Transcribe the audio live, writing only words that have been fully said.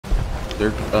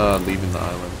They're leaving the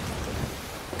island.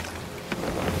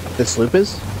 The sloop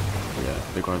is? Yeah,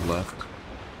 they're going left.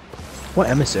 What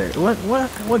emissary?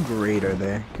 What grade are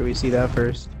they? Can we see that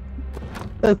first?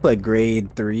 They look like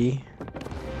grade 3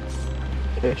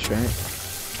 ish, right?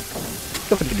 Let's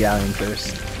go for the galleon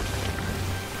first.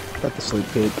 Let the sloop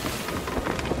cook.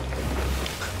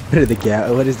 What is the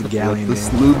galleon? Let the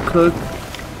sloop cook?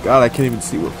 God, I can't even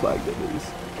see what flag that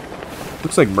is.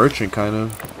 Looks like merchant, kind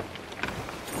of.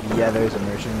 Yeah, there's a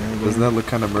merchant there. Doesn't that look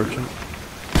kind of merchant?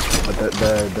 But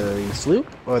the sloop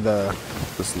or the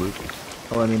sloop?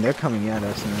 Oh, I mean they're coming at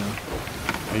us now.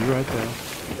 Are you right there?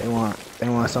 They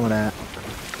want some of that.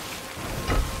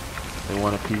 They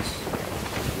want a piece.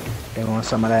 They want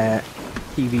some of that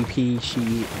PvP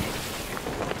sheet.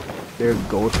 They're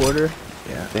gold hoarder.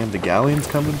 Yeah. Damn, the galleon's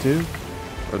coming too?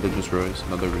 Or they're just rose?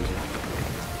 No, they're risen.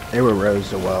 They were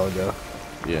rose a while ago.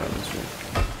 Yeah, that's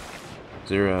right. Is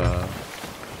there a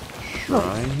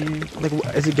shrine here? Like,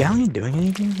 is the galleon doing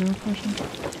anything? Is there a question?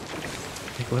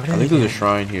 Like, I think there's a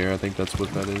shrine here. I think that's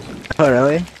what that is. Oh,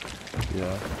 really?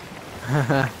 Yeah.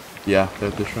 Yeah, they're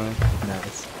at the shrine.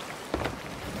 Nice.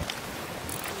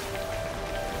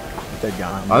 They're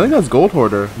gone. I think that's Gold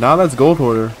Hoarder. Now that's Gold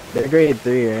Hoarder. They're grade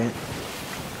 3, right?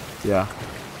 Yeah.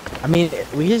 I mean,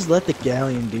 we just let the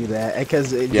galleon do that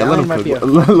because yeah, let him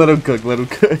cook. Let him cook. Let him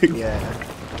cook. Yeah,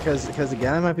 because the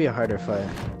galleon might be a harder fight.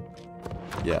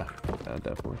 Yeah,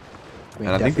 definitely. And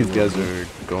I think these guys are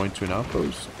going to an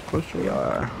outpost. Question. They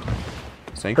are.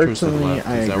 Sanctuary to the Personally, left.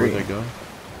 I Is that agree. where they go?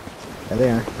 Yeah, they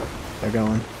are. They're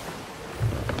going.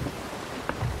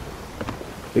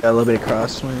 We got a little bit of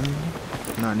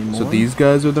crosswind. Not anymore. So these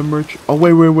guys are the merch. Oh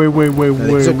wait.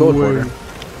 It's a gold hoarder.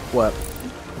 What?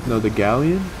 No, the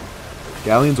galleon.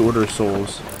 Galleon's order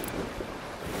souls.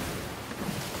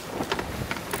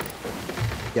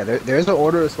 Yeah, there's an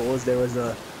order of souls. There was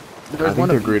a. I think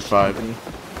they're grade 5. Company.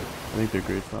 I think they're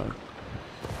grade 5.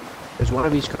 There's one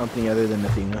of each company other than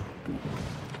Athena.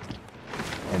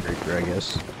 And Reaper, I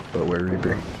guess. But we're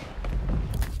Reaper.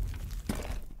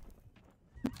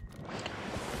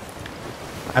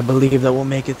 I believe that we'll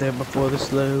make it there before the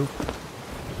slope.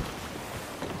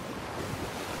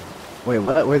 Wait,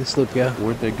 what? Where'd the sloop go?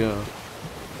 Where'd they go?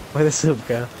 Where'd the sloop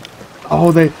go?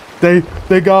 Oh, they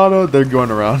got it. They're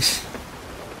going around.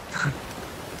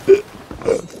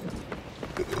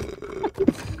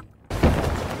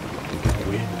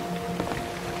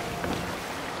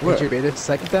 Did you rate it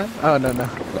second time? Oh no.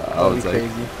 That would be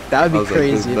crazy. That would be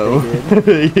crazy if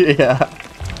they did. Yeah.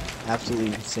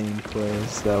 Absolutely insane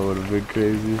plays. That would have been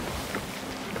crazy.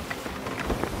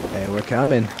 Hey, we're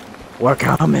coming. We're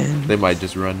coming. They might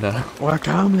just run now. We're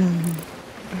coming.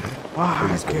 We're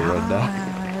just gonna run now.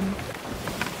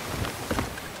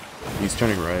 He's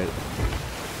turning right.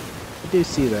 I do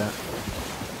see that.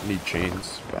 Need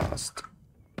chains fast.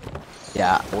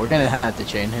 Yeah, we're gonna have to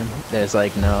chain him. There's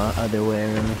like no other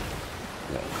way really.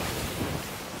 Yeah.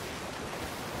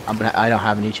 I don't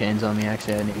have any chains on me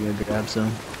actually. I need to go grab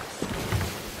some.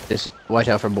 Just watch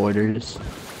out for borders.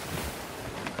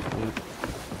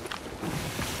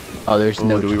 Oh, there's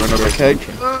no. Do we run over a keg?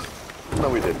 No,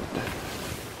 we didn't.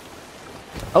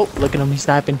 Oh, look at him. He's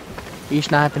sniping. He's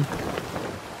sniping.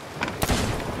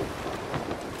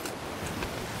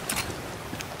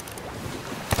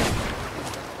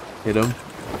 Hit him.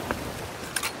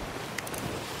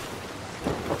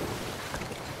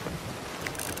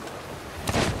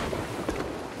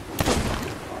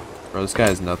 Bro, this guy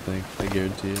has nothing. I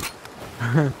guarantee it.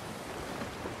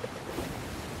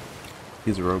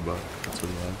 He's a robot. That's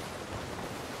what he had.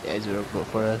 Yeah, he's a robot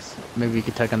for us. Maybe we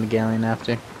could tuck on the galleon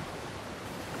after.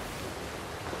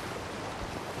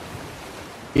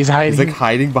 He's hiding. He's like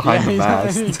hiding behind the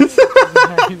mast.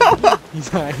 He's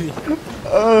hiding.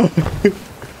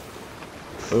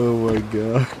 Oh my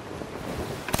god.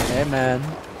 Hey man.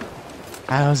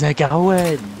 How's it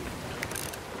going?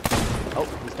 Oh,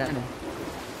 he's turning.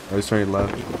 Oh, he's turning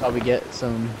left. You can probably get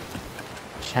some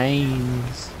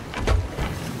chains.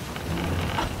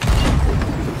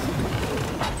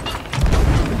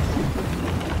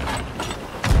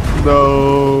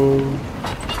 No.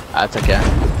 That's okay.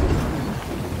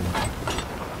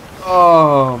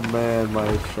 Oh man,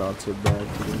 my shots are bad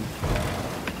today.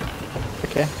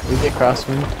 Okay, we get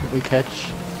crosswind, we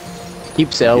catch.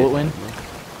 Keep sail with wind.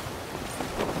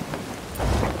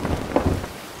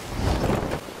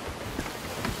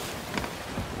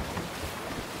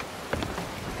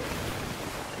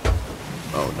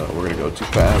 Oh no, we're gonna go too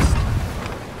fast.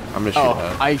 I'm gonna shoot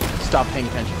that. I stopped paying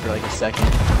attention for like a second,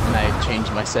 and I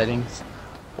changed my settings.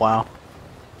 Wow.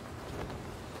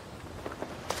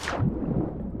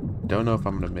 Don't know if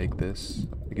I'm gonna make this.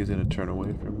 I think he's gonna turn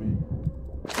away from me.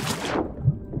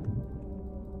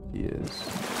 He is.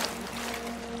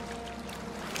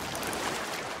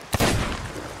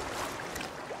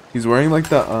 He's wearing like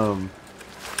the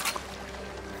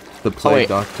Plague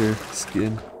Doctor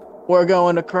skin. We're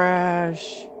going to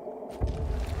crash.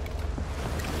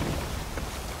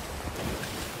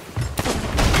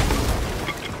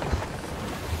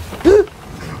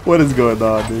 What is going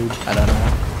on, dude? I don't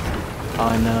know. All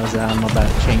I know is that I'm about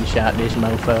to chain shot this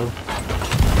mofo.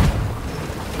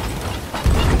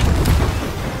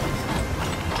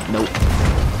 Nope.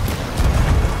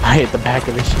 I hit the back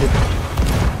of the ship.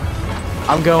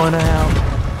 I'm going out.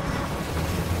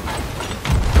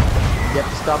 You have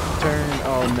to stop the turn.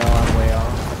 Oh no, I'm way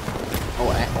off. Oh,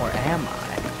 or am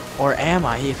I? Or am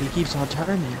I if he keeps on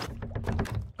turning?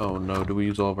 Oh no, do we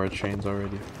use all of our chains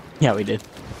already? Yeah, we did.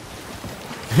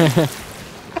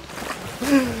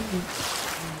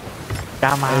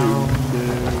 Come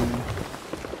on.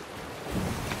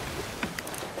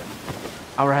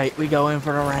 Alright, we go in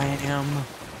for the ram.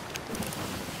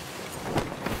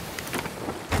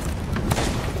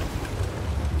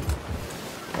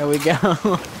 There we go.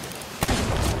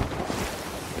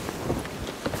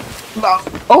 No.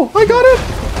 Oh, I got him!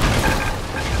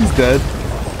 He's dead.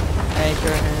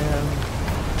 Anchor him.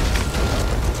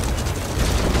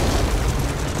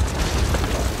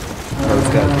 Oh, this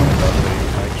guy's nothing,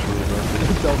 actually.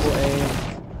 Double A.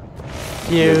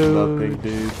 Nothing,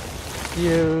 dude.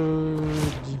 Huge.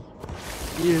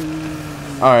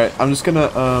 Alright, I'm just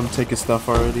gonna take his stuff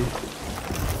already.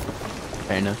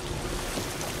 Fair enough.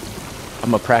 I'm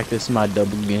gonna practice my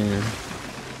double game.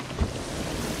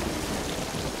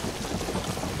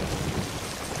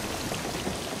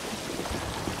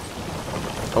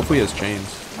 Hopefully he has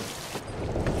chains.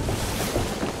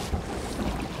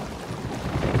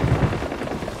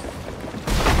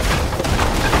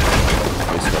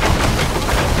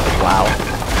 Wow.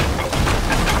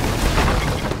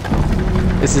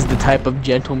 This is the type of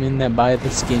gentleman that buy the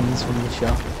skins from the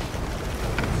shop.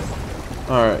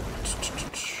 Alright.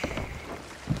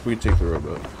 We can take the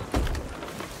rowboat.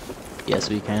 Yes,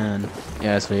 we can.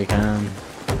 Yes, we can.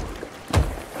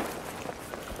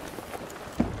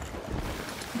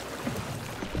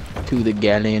 To the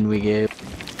galleon we go.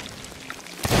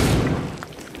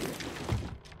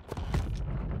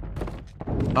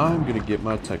 I'm gonna get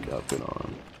my tech outfit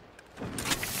on.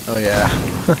 Oh yeah.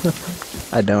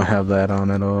 I don't have that on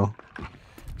at all.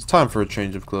 It's time for a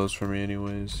change of clothes for me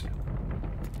anyways.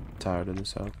 Tired of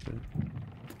this outfit.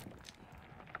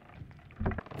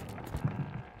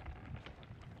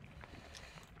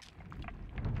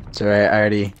 It's alright, I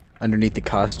already, underneath the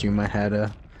costume I had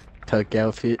a tuck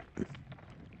outfit.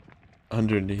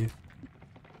 Underneath.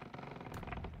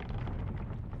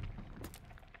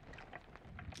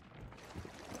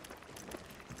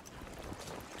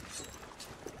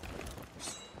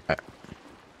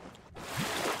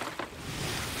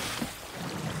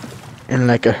 And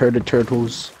like a herd of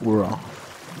turtles, we're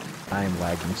off. I am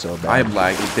lagging so bad. I am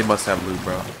lagging. They must have loot,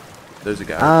 bro. There's a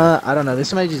guy. I don't know.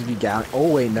 This might just be galleon. Oh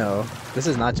wait, no. This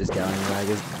is not just galleon lag.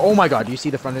 Oh my god, do you see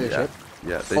the front of the ship?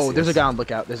 Yeah. Oh, there's a guy on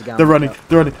lookout. There's a guy on They're running. lookout.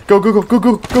 They're running. Go, go, go, go,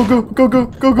 go, go, go, go, go,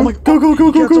 go, go, Oh my go, go,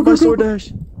 go, go, cancel go, my go, sword go.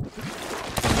 dash.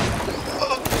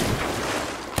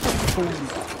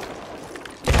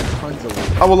 Tons of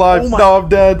loot. I'm alive. Oh my- No, I'm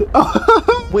dead.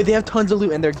 Wait, they have tons of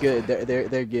loot and they're good.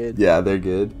 They're good. Yeah, they're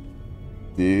good.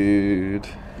 Dude.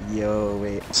 Yo,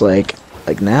 wait. It's like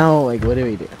now, like what do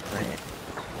we do? Right.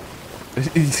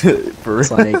 For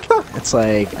It's real. like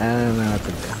I don't know what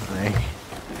to do. Like,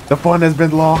 The fun has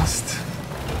been lost.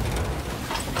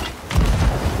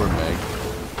 We're Meg.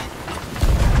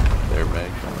 They're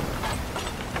Meg.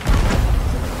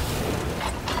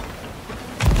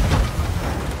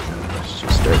 let's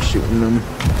just start shooting them.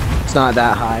 It's not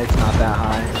that high. It's not that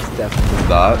high. It's definitely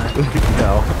Not? high.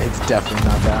 No, it's definitely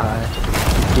not that high.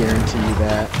 Guarantee you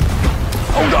that.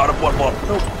 Oh god, I'm one.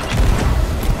 Nope.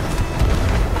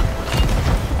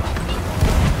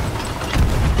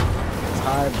 It's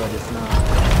high, but it's not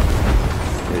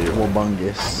Yeah, you're right.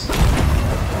 wobungus.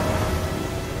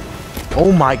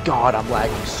 Oh my god, I'm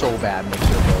lagging so bad. Make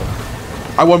sure, bro.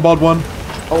 I one-balled one.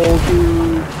 Oh,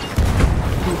 dude.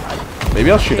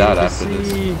 Maybe I'll shoot out Hate to after this.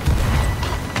 see.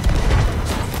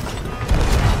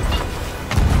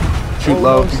 Shoot Oh,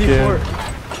 low no, if you can. C4.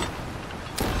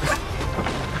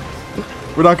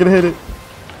 We're not gonna hit it.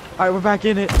 Alright, we're back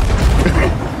in it.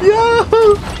 Yeah.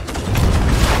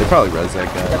 They probably res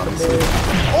that guy, honestly.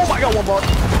 Oh my god, one ball.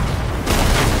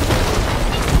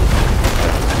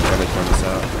 Gotta turn this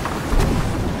out.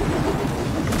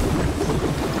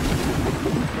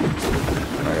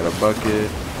 I got a bucket.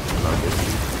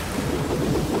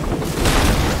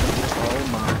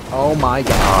 Oh my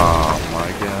god. Oh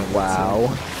my god.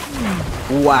 Wow.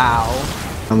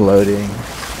 Wow. I'm loading.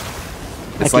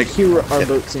 It's I like can hear our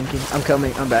boat sinking. I'm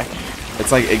coming. I'm back.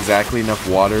 it's like exactly enough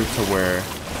water to where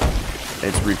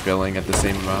it's refilling at the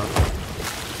same amount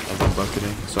as I'm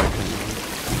bucketing, so I can.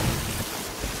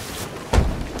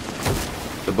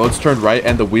 The boat's turned right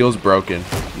and the wheel's broken,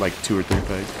 like 2 or 3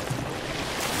 pegs.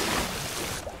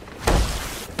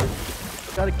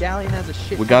 Got a galleon as a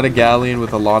shit. We got a galleon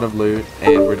with a lot of loot,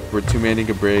 and we're two-manning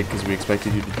a brig because we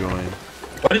expected you to join.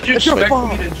 Why did you expect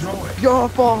me to join? Your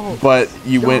fault. But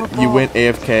you went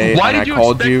AFK, Why and I did you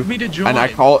called you, expect me to join? and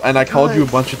I called you a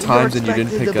bunch of times, and you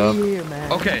didn't pick up.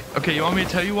 Okay, you want me to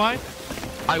tell you why?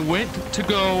 I went to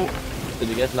go. Did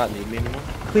you guys not need me anymore?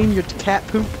 Clean your cat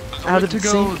poop out of the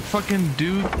sink. Fucking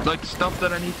do like stuff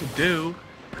that I need to do,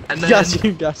 and then Got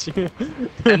you.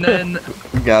 and then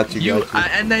Got you.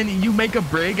 and then you make a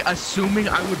brig assuming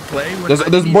I would play. When There's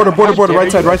border,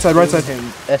 right side. Left side.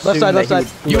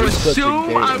 You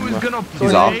assume I was gonna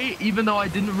He's off. play even though I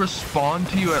didn't respond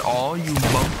to you at all, you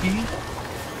monkey.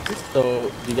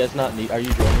 So, do you guys not need? Are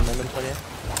you joining them in 20?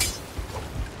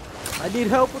 I need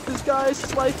help with this guy.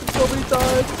 Sliced him so many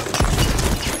times.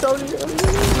 Tony.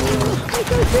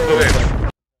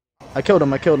 I killed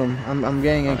him. I'm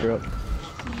getting anchor up.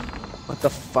 What the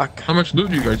fuck? How much loot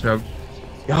do you guys have?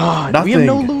 God, Nothing. we have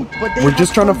no loot, but We're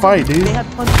just trying to fight, dude. They have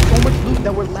so much loot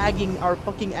that we're lagging our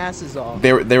fucking asses off.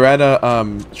 They're at a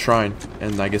shrine,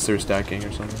 and I guess they're stacking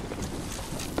or something.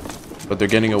 But they're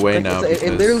getting away Like, now.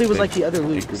 it literally was like the other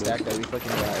loot anchored stack that we fucking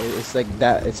got. It's like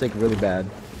that. It's like really bad.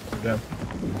 Yeah.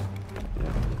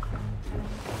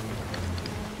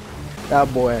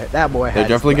 That boy. They're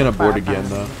definitely gonna board again,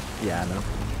 though. Yeah, I know.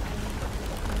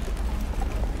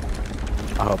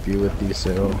 I'll help you with these,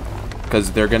 so. Because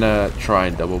they're gonna try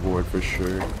and double board for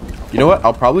sure. You know what?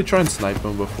 I'll probably try and snipe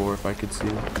them before if I could see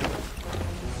them.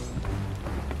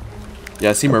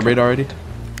 Yeah, I see mermaid already.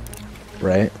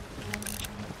 Right.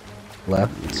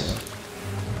 Left.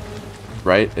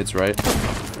 Right, it's right.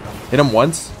 Hit him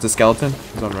once. It's a skeleton.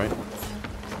 He's on right.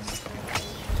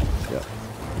 Yeah.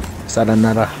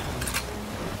 Sayonara.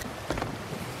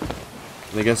 I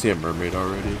think I see a mermaid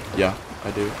already. Yeah,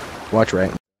 I do. Watch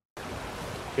right.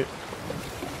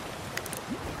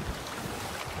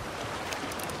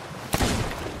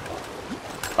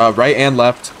 Right and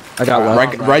left. I got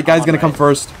left. Right guy's gonna come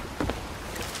first.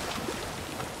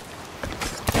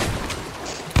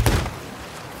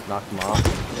 Knocked him off.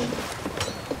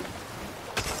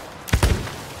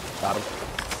 Got him.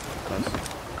 Nice.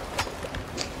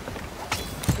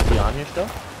 Is he on here still?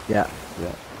 Yeah.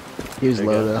 Yeah. He was There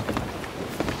you low go. though.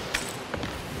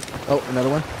 Oh, another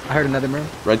one. I heard another room.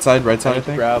 Right side, I I need to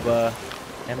think. grab ammo.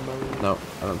 No,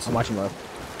 I don't see. I'm watching left.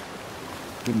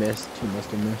 He missed. He missed.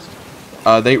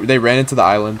 They ran into the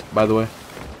island, by the way.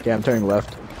 Okay, I'm turning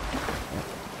left.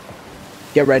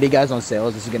 Get ready, guys, on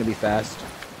sails. This is gonna be fast.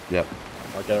 Yep.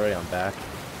 I'll get ready on back.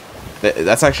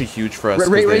 That's actually huge for us. 'cause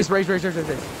Raise. Yep.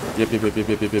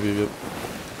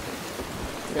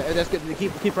 Yeah, that's good.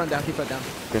 Keep front down.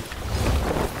 Okay.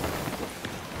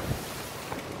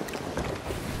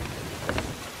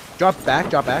 Drop back.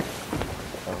 Oh,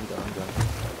 I'm done.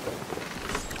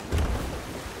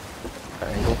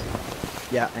 Angle.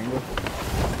 Yeah, angle.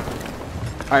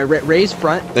 All right, raise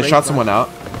front. They raise shot front. someone out.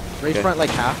 Raise Okay. front like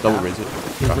half. Double half. raise it.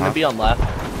 He's Shot gonna half. be on left.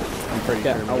 I'm pretty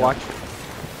Yeah, sure. I'll watch.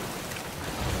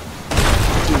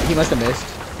 He must have missed.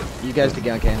 You guys could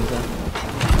get on cannons then.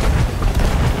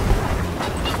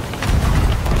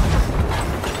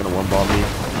 Gonna one ball me.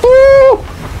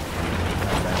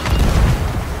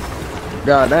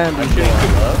 God damn. I'm shooting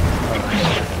from left.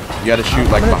 You gotta shoot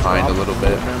like behind a little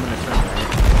bit.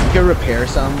 You can repair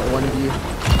some, one of you.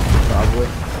 Probably.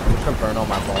 I'm just gonna burn all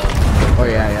my balls. Oh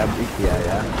yeah.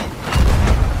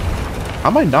 How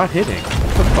am I not hitting?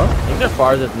 What the I fuck? think they're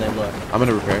farther than they look. I'm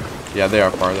gonna repair. Yeah, they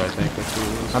are farther, I think. That's what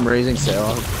it is. I'm raising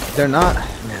sail. They're not.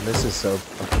 Man, this is so.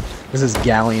 This is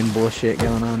galleon bullshit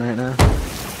going on right now.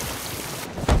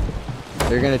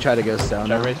 They're gonna try to go south.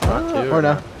 Should I raise front too? Or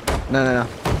no. No.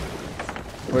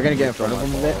 We're gonna get in front of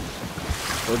them a bit.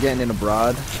 We're getting in a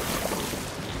broad.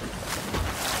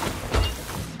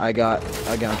 I got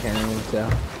cannon with tail.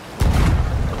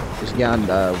 Just get on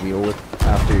wheel with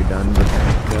after you're done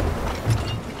repairing. Yeah.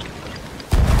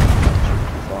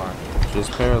 Far.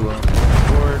 Just parallel.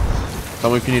 Forward. Tell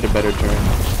me if you need a better turn.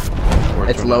 Or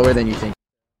It's turn lower up. than you think.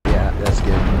 Yeah, that's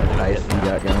good. Height you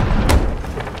got going. We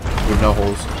have no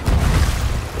holes.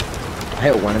 I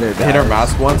hit one of their guys. Hit our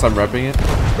mast once, I'm repping it.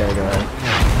 Okay, go ahead.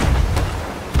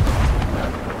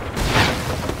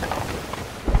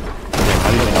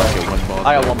 How do you not get one ball? I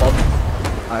got one ball.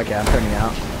 Okay, I'm turning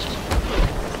out.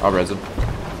 I'll res him.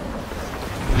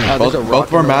 Both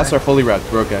of our masks are fully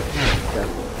repped. We're okay.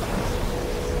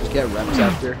 Just get reps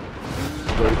after.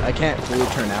 I can't fully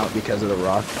turn out because of the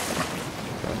rock.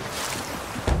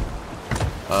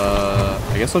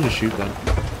 I guess I'll just shoot then.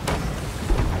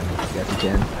 Yeah, if you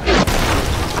can.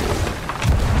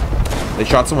 They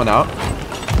shot someone out.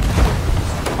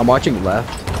 I'm watching left.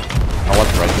 I'll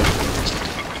watch right then.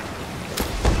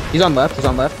 He's on left. He's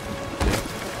on left.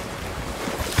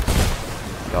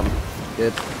 Got him.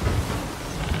 Good.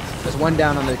 There's one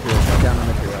down on the crew. One down on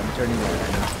the crew. I'm turning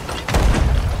right now.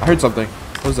 I heard something.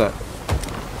 What was that?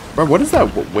 Bro, what is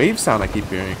that wave sound I keep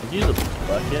hearing? Use a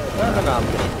bucket. No.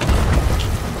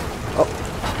 Oh.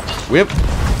 We have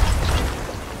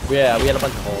Yeah, we had a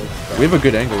bunch of holes. So. we have a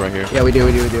good angle right here. Yeah, we do.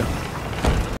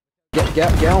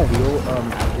 Get on wheel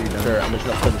after you're done. Sure, I'm just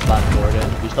gonna put the spot forward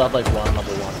in. We still have like one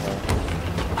level 1 hole.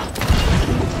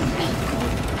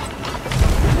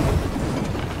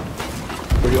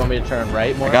 Where do you want me to turn?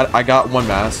 Right more? I got one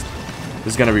mast. This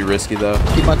is gonna be risky though.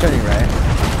 Keep on turning right.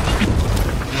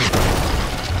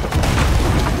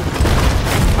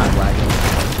 I'm lagging.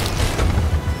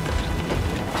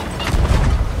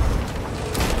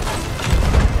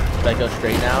 Should I go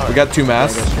straight now? We got two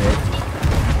masts. Go straight.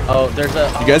 Oh, there's a.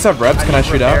 You guys have reps? Can I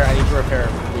shoot out? I need to repair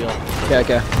wheel.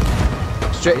 Okay.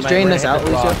 Strain this out,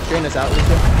 Lucio. Strain this out,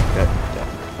 Lucio. Okay.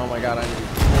 Oh my god, I need.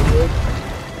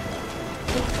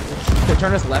 Okay,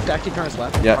 turn us left. Actually, turn us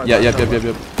left. Yep. Yeah.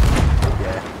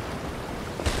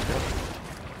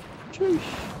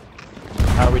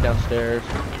 How are we downstairs?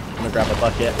 I'm gonna grab a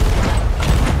bucket.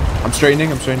 I'm straightening.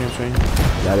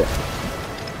 Got it.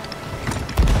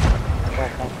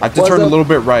 I have to turn a little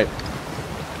bit right.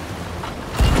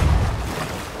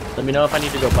 Let me know if I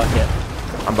need to go bucket.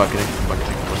 I'm bucketing.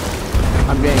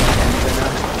 I'm getting damage right now.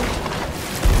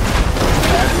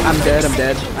 I'm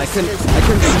dead. I couldn't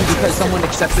see because someone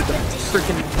accepted the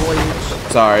freaking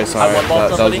voyage. Sorry. I one ball That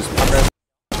was somebody.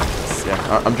 just,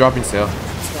 yeah, I'm dropping sail. I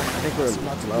think we're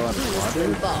low on water.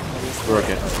 We're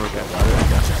okay.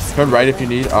 Turn right if you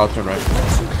need. I'll turn right.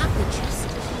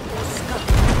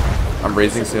 I'm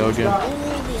raising sail again.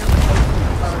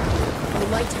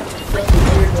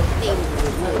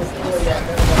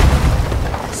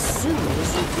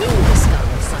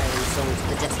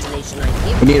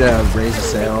 We need to raise the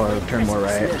sail or turn more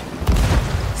right.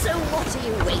 So what are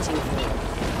you waiting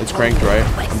for? It's cranked right.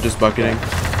 I'm just bucketing.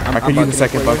 I could use a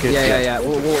second bucket. Yeah.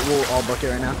 We'll all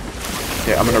bucket right now.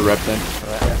 Okay, I'm gonna rep then.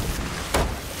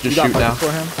 Just shoot now.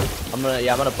 For him? I'm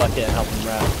gonna bucket and help him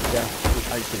wrap. Yeah.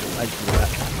 I just do that.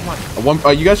 Come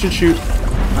on. You guys should shoot.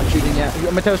 I'm shooting, yeah.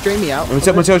 Mateo, strain me out.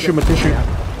 Mateo, shoot.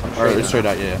 Or straight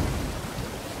out, yeah.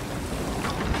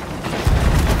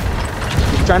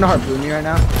 He's trying to harpoon me right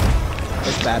now.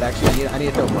 It's bad, actually. I need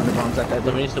to throw wonder bombs at that.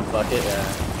 Let me use the bucket. Yeah.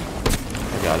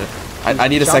 I got it. I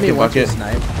need a second bucket.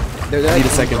 I need a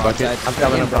second bucket. I'm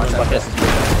coming. Bucket.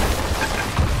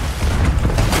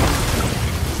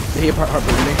 Did he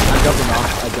harpoon me? I'm jumping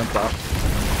off. I jumped off.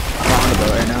 I'm on the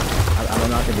boat right now. I'm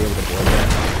not gonna be able to board that.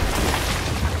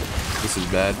 This is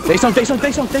bad. Face on. Nice.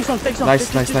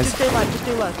 Just stay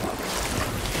alive.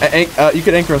 You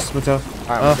could anchor us, Mateo.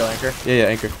 Alright, we'll go anchor. Yeah,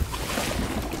 anchor.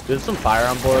 There's some fire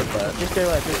on board, but Just stay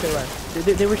alive.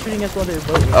 They were shooting us while they were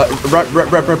boating.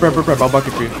 Rep. I'll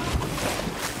bucket for you.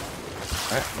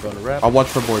 alright, I'm going to rep. I'll watch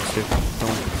for boards too. Don't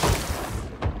worry.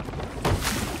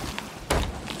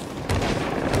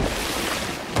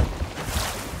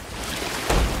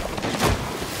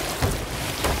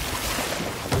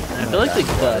 I feel like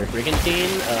the brigantine,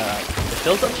 it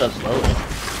fills up so slowly.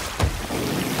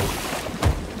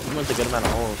 Someone's a good amount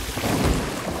of holes.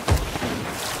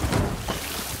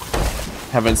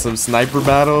 Having some sniper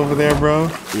battle over there, bro.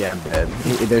 Yeah, I'm dead.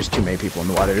 There's too many people in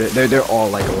the water. They're all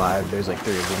like alive. There's like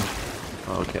 3 of them.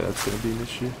 Oh, okay, that's gonna be an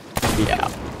issue. Yeah.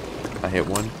 I hit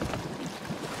one.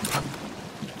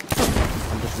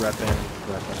 I'm just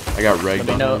repping. I got regged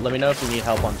on him. Let me know if you need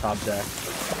help on top deck.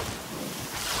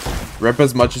 Rep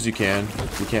as much as you can.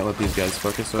 We can't let these guys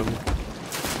focus over.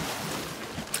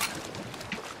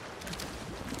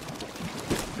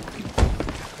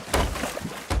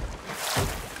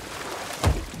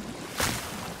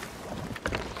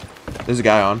 There's a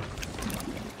guy on.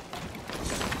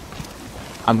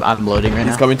 I'm loading right now.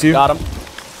 He's coming to you. Got him.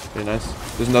 Very nice.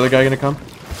 There's another guy gonna come.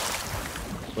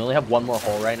 We only have one more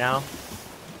hole right now.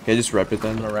 Okay, just rep it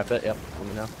then. I'm gonna rep it. Yep. Let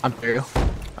me know. I'm through.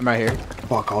 I'm right here.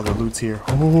 Fuck, all the loot's here.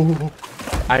 Oh.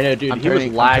 I know, dude. He was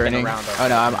lagging around us. Oh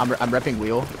no, I'm repping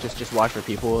wheel. Just watch for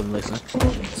people and listen.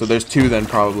 So there's 2 then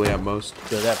probably at most.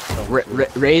 Good, that's so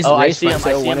Raise. Oh, I raise see him. front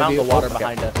I sail, see him one out of in the you. water Okay.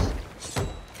 behind us.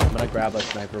 I'm gonna grab a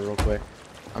sniper real quick.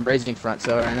 I'm raising front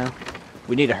sail right now.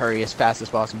 We need to hurry as fast as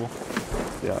possible.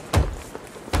 Yeah.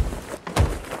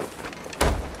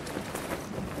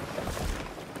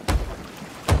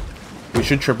 We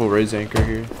should triple raise anchor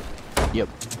here. Yep.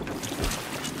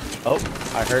 Oh,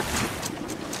 I heard.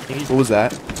 What was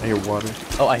that? I hear water.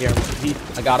 Oh, I hear him.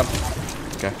 I got him.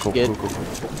 Okay, cool, Good. cool. I'm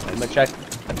Nice. gonna check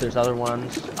if there's other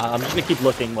ones. I'm just gonna keep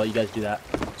looking while you guys do that.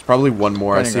 There's probably one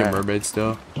more. I Running see a right. mermaid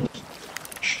still.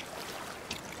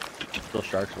 Still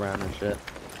sharks around and shit.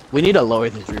 We need to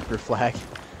lower this reaper flag.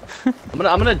 I'm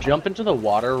gonna jump into the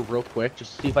water real quick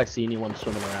just to see if I see anyone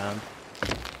swimming around.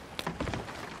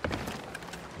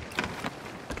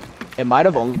 It might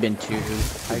have only been 2, I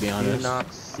to be do honest.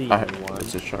 not see I, anyone.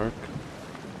 it's a shark.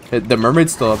 The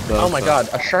mermaid's still up though. Oh my so- god,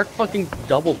 a shark fucking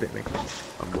double bit me. Oh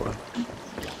boy.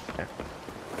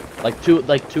 Like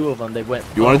two of them. They went.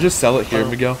 You want to just sell it here, Oh.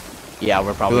 Miguel? Yeah,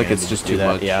 we're probably like gonna it's just do too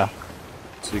that. much. Yeah,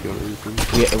 So you go to reaper.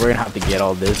 we're gonna have to get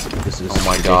all this. This is. Oh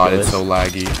my god, it's ridiculous. so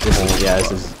laggy. This Oh, is, yeah, this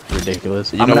fuck. is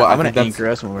ridiculous. You I'm know gonna, what, I I'm gonna think that's- anchor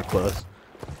us when we're close.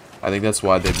 I think that's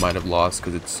why they might have lost,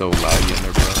 because it's so laggy in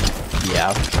there, bro.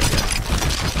 Yeah.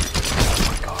 Oh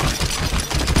my god.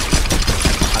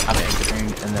 I'm anchoring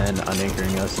and then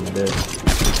unanchoring us in a bit.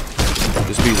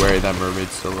 Just be wary that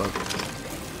mermaid's still up.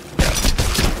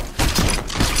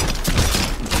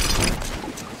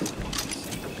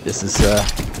 This is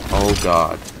Oh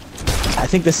god. I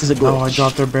think this is a glitch. Oh, I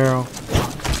dropped their barrel.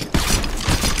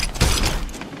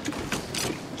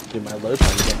 Dude, my load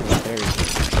time is getting buried.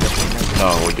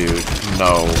 No, dude.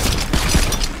 No.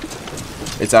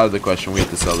 It's out of the question. We have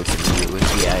to sell this immediately.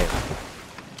 Yeah.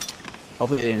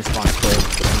 Hopefully they didn't spawn quick.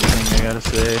 Anything I gotta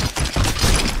say.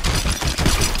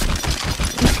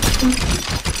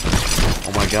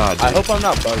 Oh my god. I dude. hope I'm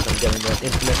not bugged. I'm getting the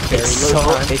infinite carry It's load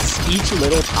so. time. It's each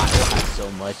little tile has so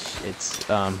much. It's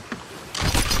Do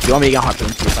you want me to get harpoon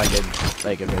see if I could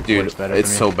like if it Dude, works better? it's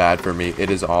for me? so bad for me. It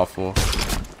is awful.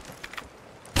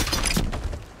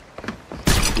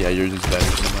 Yeah, yours is better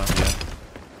somehow. Yeah.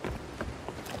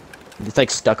 It's like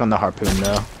stuck on the harpoon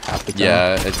though. Half the time.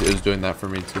 Yeah, it was doing that for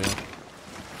me too.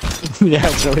 Yeah,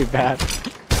 it's really bad.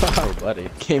 Oh, buddy.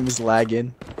 Game is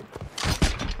lagging.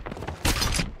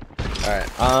 Alright,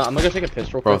 I'm gonna go take a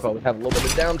piss real Bro. quick while we have a little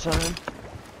bit of downtime.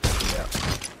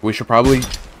 We should probably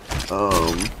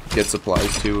get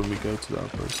supplies too when we go to that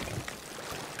person.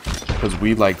 Because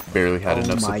we like barely had Oh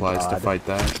enough my supplies to God. fight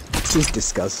that. This is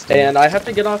disgusting. And I have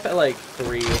to get off at like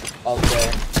 3 all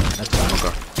day. That's fine.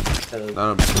 Okay. 'Cause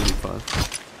That'll be fun.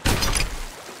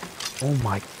 Oh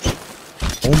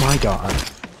my god.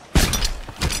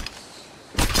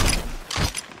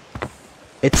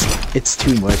 It's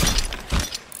too much.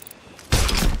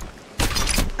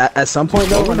 At some point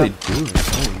though, What were when they doing?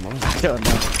 Holy moly. I don't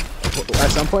know. At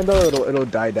some point though, it'll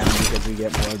die down because we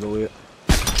get more of the loot.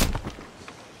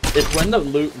 it's when the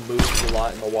loot moves a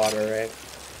lot in the water, right?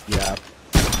 Yeah.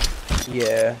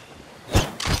 Yeah.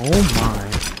 Oh my.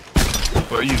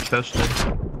 What are you testing?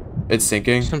 It's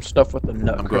sinking. Some stuff with the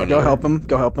nut. I'm going Go in. help him.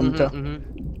 Go help him.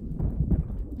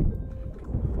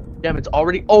 Damn, it's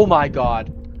already. Oh my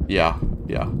god. Yeah,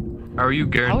 yeah. How are you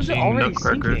How is it guaranteeing already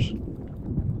nutcrackers? sinking?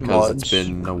 Because Mods. it's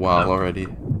been a while No. already.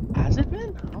 Has it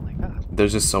been? Oh my god.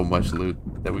 There's just so much loot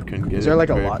that we couldn't get. Is there like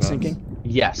a very lot fast. sinking?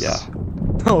 Yes. Yeah.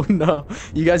 Oh no.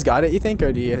 You guys got it, you think?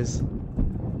 Or do you guys?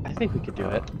 I think we could do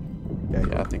it.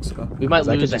 Yeah, I think so. We might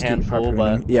So I could lose a just keep handful,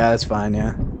 harpooning. but Yeah, that's fine,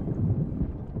 yeah.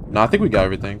 No, I think we got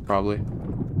everything, probably.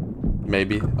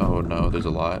 Maybe. Oh no, there's a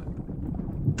lot.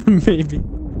 Maybe.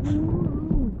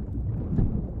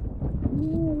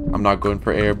 I'm not going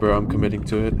for air, bro. I'm committing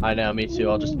to it. I know, me too.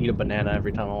 I'll just eat a banana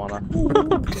every time I wanna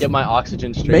get my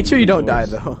oxygen straight. Make sure you into don't die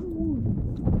the source. though.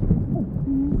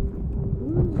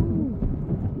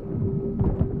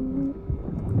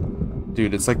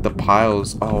 Dude, it's like the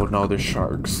piles. Oh no, there's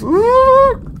sharks.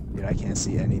 Dude, I can't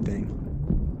see anything.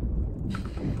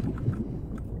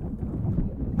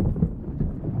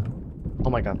 Oh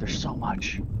my god, there's so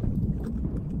much.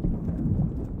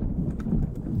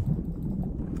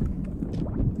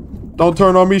 Don't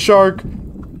turn on me, shark.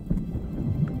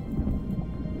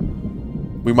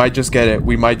 We might just get it.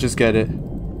 We might just get it.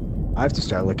 I have to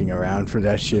start looking around for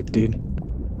that ship, dude.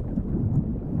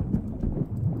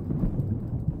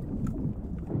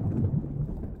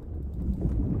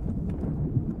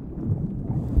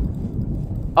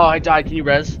 Oh, I died. Can you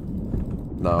res?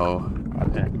 No. I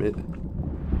Okay. admit.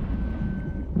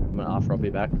 I'm gonna offer. I'll be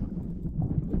back.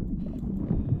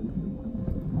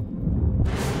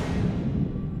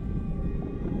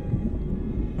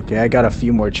 Okay, I got a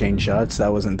few more chain shots.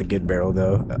 That wasn't the good barrel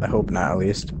though. I hope not, at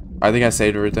least. I think I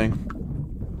saved everything.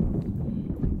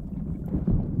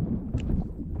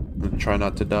 I'm gonna try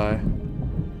not to die.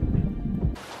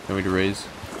 Can we raise?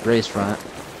 Raise front.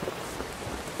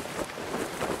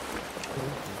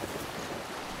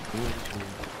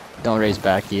 Don't raise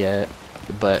back yet,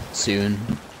 but soon.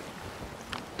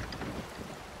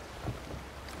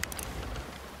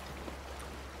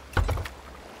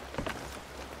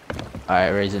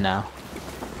 Alright, raise it now.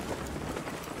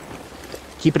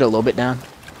 Keep it a little bit down.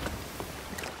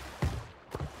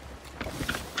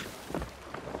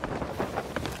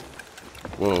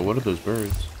 Whoa, what are those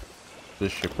birds? Is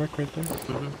this shipwreck right there?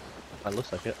 That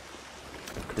looks like it.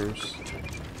 Curse.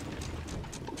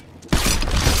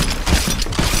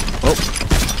 Oh.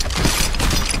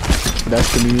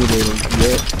 That's the mutator.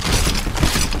 Yeah.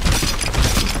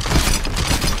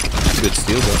 Good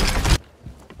steal though.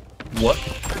 What?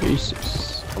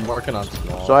 Jesus. I'm working on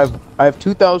small. So I have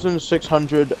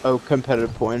 2,600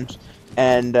 competitive points,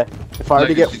 and if I were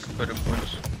to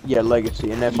get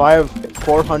legacy, and if I have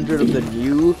 400 of the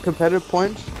new competitive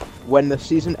points, when the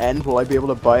season ends, will I be able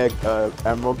to buy a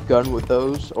emerald gun with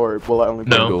those, or will I only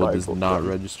be able to buy Gold is gold not gun?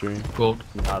 registering. Gold.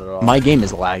 Not at all. My game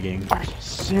is lagging.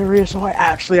 Serious? So I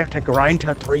actually have to grind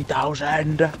to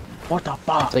 3,000? What the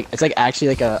fuck? It's like actually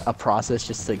like a process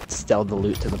just to like steal the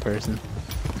loot to the person.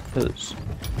 Because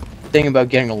the thing about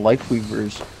getting a life weaver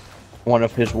is one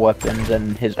of his weapons,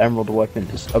 and his emerald weapon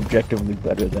is objectively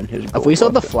better than his gold If we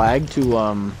sold the weapon. flag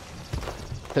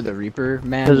to the Reaper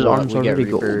man, His we'll- arm's we get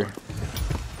already Reaper. gold.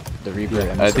 The Reaper.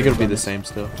 I think it'll be the bonus. same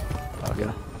still. Okay.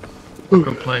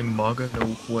 I'm playing Maga,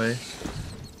 no way.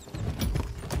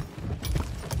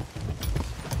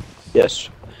 Yes.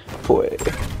 Way.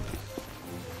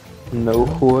 No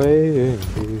way.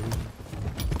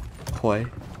 Play.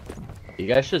 You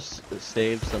guys should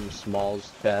save some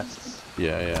smalls chests.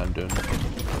 Yeah, I'm doing it.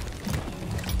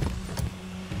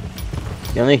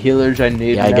 The only healers I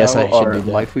need Yeah, I now guess I should are do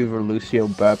that. Lifeweaver, Lucio,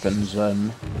 Bap, and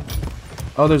Zen.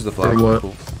 Oh, there's the flag. what?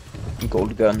 Cool.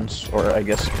 Gold guns, or I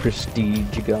guess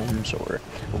prestige guns, or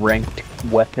ranked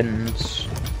weapons.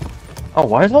 Oh,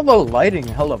 why is all the lighting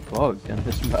hella bugged in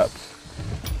this map?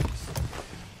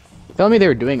 Tell me they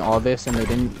were doing all this and they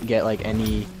didn't get like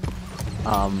any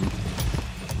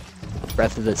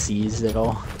Breath of the Seas at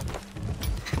all.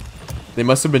 They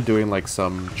must have been doing like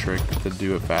some trick to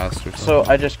do it fast or something. So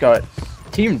I just got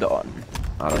teamed on,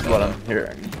 I don't is know. what I'm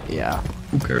hearing. Yeah.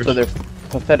 Who cares? So they're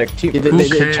pathetic team. The, Who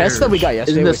the chest that we got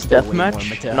yesterday Isn't was this still way more deathmatch,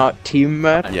 meta. not team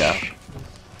match? Yeah.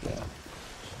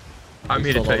 I'm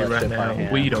here to Sold tell all you that right shit by now,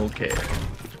 hand. we don't care.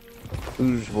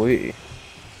 Who's we?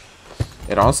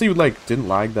 It honestly like didn't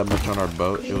lag that much on our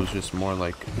boat. It was just more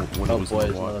like when it Oh was boy, in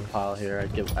there's the water. another pile here.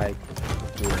 I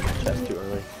threw in my chest too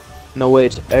early. No way,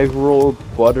 it's egg roll,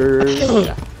 butter,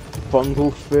 Yeah.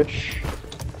 fungal fish.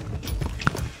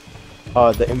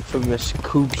 The infamous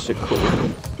Coobsicle.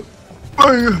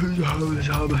 Alright,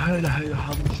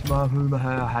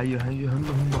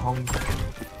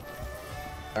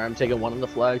 I'm taking one of the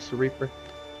flags to Reaper.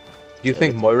 Do you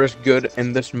think Moira's good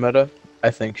in this meta?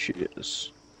 I think she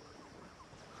is.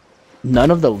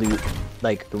 None of the loot,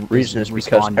 like The reason is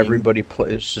because everybody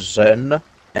plays Zen,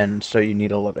 and so you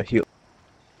need a lot of heal.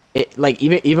 It like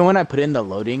even when I put in the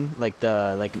loading, like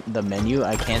the menu,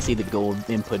 I can't see the gold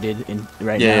inputted in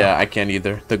right now. Yeah, I can't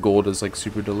either. The gold is like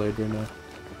super delayed right now.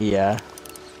 Yeah.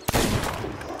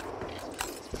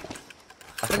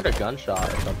 I heard a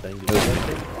gunshot or something. Did you guys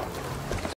think?